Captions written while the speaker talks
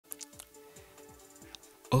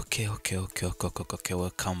Okay.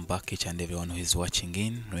 Welcome back, each and everyone who is watching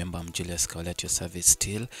in. Remember, I'm Julius Kawale at your service,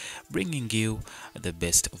 still bringing you the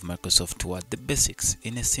best of Microsoft Word, the basics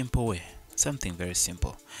in a simple way, something very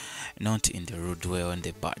simple, not in the rude way or in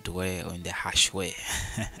the bad way or in the harsh way.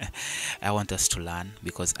 I want us to learn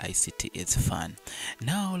because ICT is fun.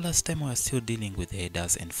 Now, last time we were still dealing with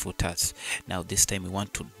headers and footers. Now, this time we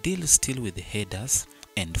want to deal still with the headers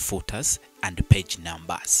and footers and page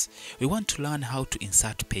numbers. We want to learn how to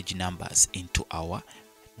insert page numbers into our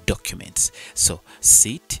documents. So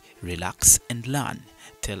sit, relax and learn.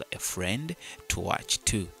 Tell a friend to watch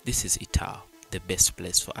too. This is ITAU, the best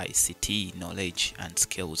place for ICT knowledge and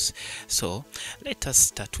skills. So let us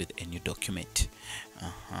start with a new document.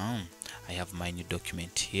 I have my new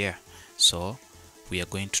document here. So we are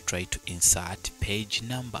going to try to insert page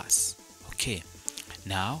numbers. Okay.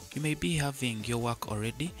 Now you may be having your work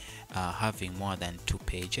already having more than 2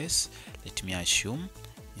 pages. Let me assume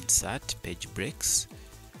insert page breaks.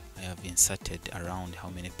 I have inserted around how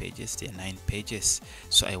many pages? There are 9 pages.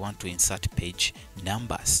 So I want to insert page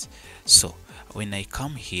numbers. So when I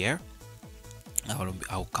come here,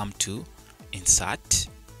 I'll come to insert.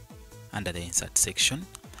 Under the insert section,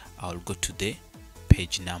 I'll go to the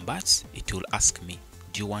page numbers. It will ask me,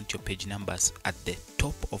 do you want your page numbers at the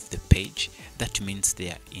top of the page? That means they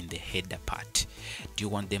are in the header part. Do you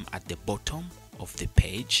want them at the bottom of the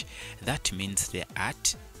page? That means they're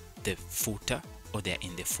at the footer, or they're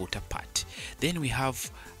in the footer part. Then we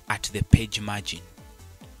have at the page margin.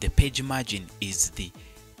 The page margin is the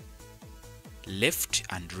left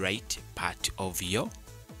and right part of your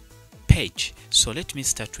page. So let me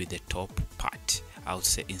start with the top part. I'll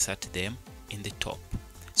say insert them in the top.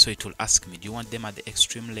 So it will ask me, do you want them at the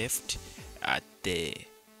extreme left, at the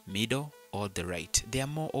middle, or the right? There are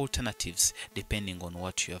more alternatives depending on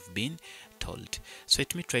what you have been told. So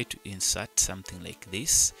let me try to insert something like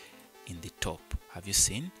this in the top. Have you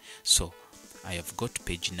seen? So I have got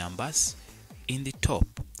page numbers in the top.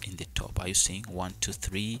 In the top, are you seeing 1, 2,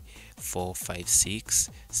 3, 4, 5, 6,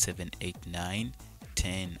 7, 8, 9,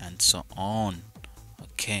 10, and so on?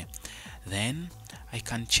 Okay, then I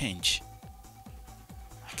can change.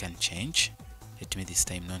 Let me this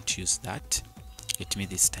time not use that. Let me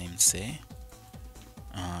this time say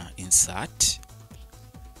insert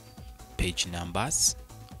page numbers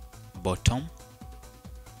bottom.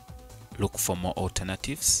 Look for more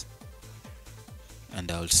alternatives,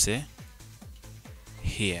 and I'll say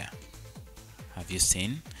here. Have you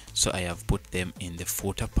seen? So I have put them in the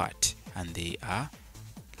footer part, and they are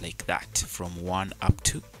like that from 1 up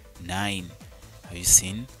to 9. Have you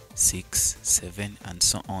seen? 6, 7, and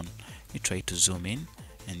so on. You try to zoom in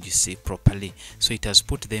and you see properly. So it has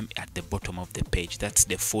put them at the bottom of the page. That's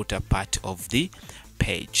the footer part of the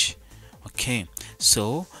page. Okay,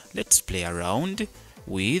 so let's play around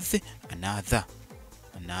with another.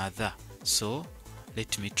 So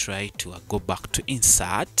let me try to go back to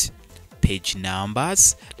insert page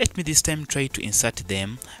numbers. Let me this time try to insert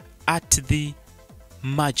them at the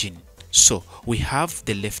margin. So we have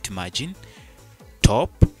the left margin,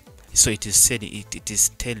 top. So it is said it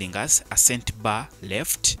is telling us ascent bar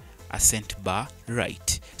left, ascent bar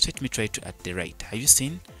right. So let me try to at the right. Have you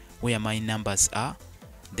seen where my numbers are?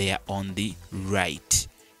 They are on the right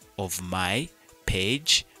of my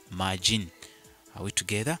page margin. Are we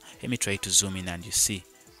together? Let me try to zoom in and you see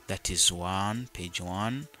that is 1, page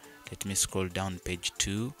 1. Let me scroll down, page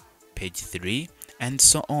 2, page 3, and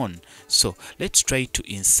so on. So let's try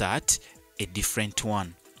to insert a different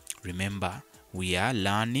one. Remember, we are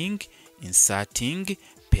learning inserting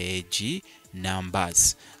page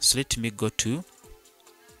numbers. So let me go to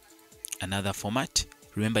another format.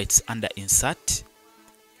 Remember, it's under insert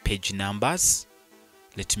page numbers.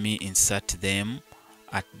 Let me insert them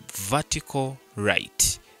at vertical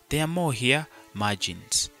right. There are more here,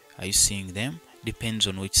 margins. Are you seeing them? Depends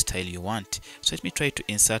on which style you want. So let me try to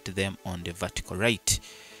insert them on the vertical right.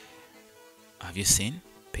 Have you seen?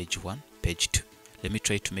 Page 1, page 2. Let me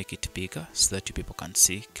try to make it bigger so that you people can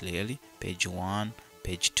see clearly. Page 1,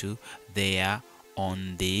 page 2. They are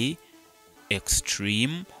on the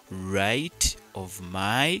extreme right of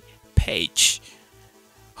my page.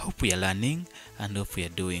 Hope we are learning and hope we are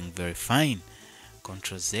doing very fine.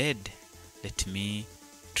 Ctrl Z. Let me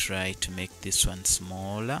try to make this one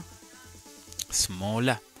smaller.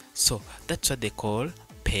 So that's what they call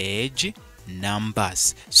page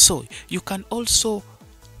numbers. So you can also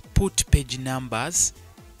put page numbers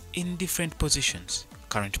in different positions,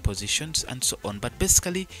 current positions, and so on. But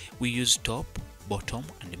basically, we use top, bottom,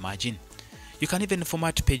 and margin. You can even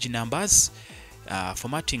format page numbers.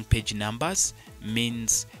 Formatting page numbers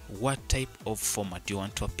means what type of format you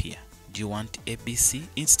want to appear. Do you want ABC?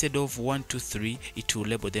 Instead of 1, 2, 3, it will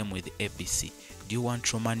label them with ABC. Do you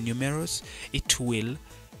want Roman numerals? It will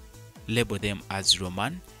label them as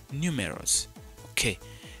Roman numerals. Okay,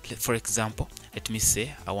 for example, let me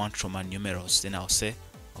say I want Roman numerals. Then I'll say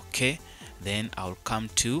okay. Then I'll come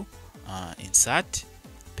to insert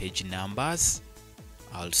page numbers.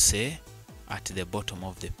 I'll say at the bottom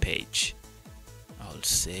of the page, I'll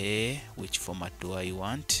say which format do I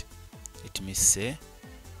want. Let me say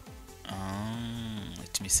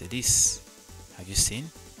this. Have you seen?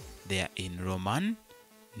 They are in Roman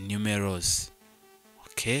numerals.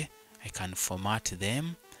 Okay, I can format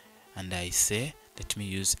them, and I say let me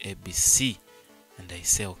use ABC, and I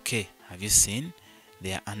say okay. Have you seen?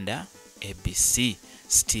 They are under ABC.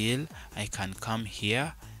 Still, I can come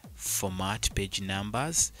here, format page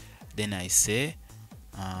numbers, then I say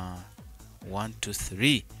 1, 2,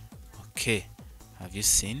 3. Okay, have you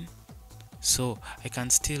seen? So I can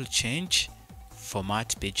still change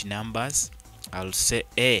format page numbers. I'll say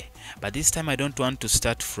A, but this time I don't want to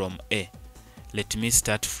start from A. Let me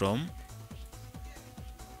start from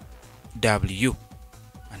W,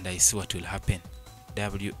 and I see what will happen.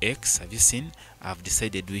 WX, have you seen? I've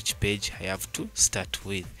decided which page I have to start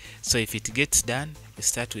with. So if it gets done, we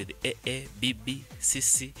start with AA, BB,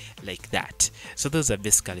 CC, like that. So those are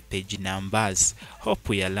basically page numbers. Hope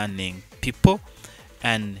we are learning, people,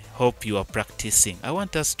 and hope you are practicing. I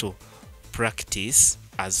want us to practice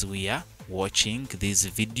as we are watching these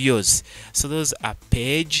videos. So those are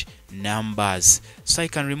page numbers. So I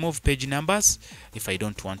can remove page numbers if I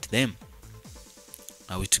don't want them.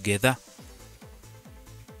 Are we together?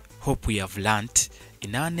 Hope we have learned.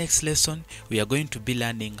 In our next lesson, we are going to be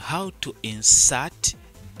learning how to insert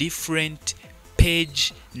different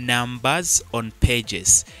page numbers on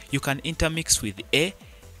pages. You can intermix with A.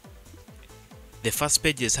 The first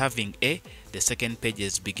page is having A, the second page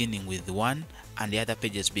is beginning with 1, and the other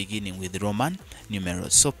page is beginning with Roman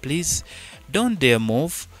numerals. So please don't dare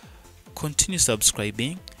move. Continue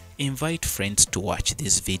subscribing, invite friends to watch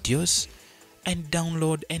these videos, and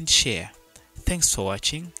download and share. Thanks for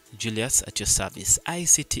watching. Julius at your service.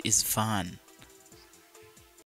 ICT is fun.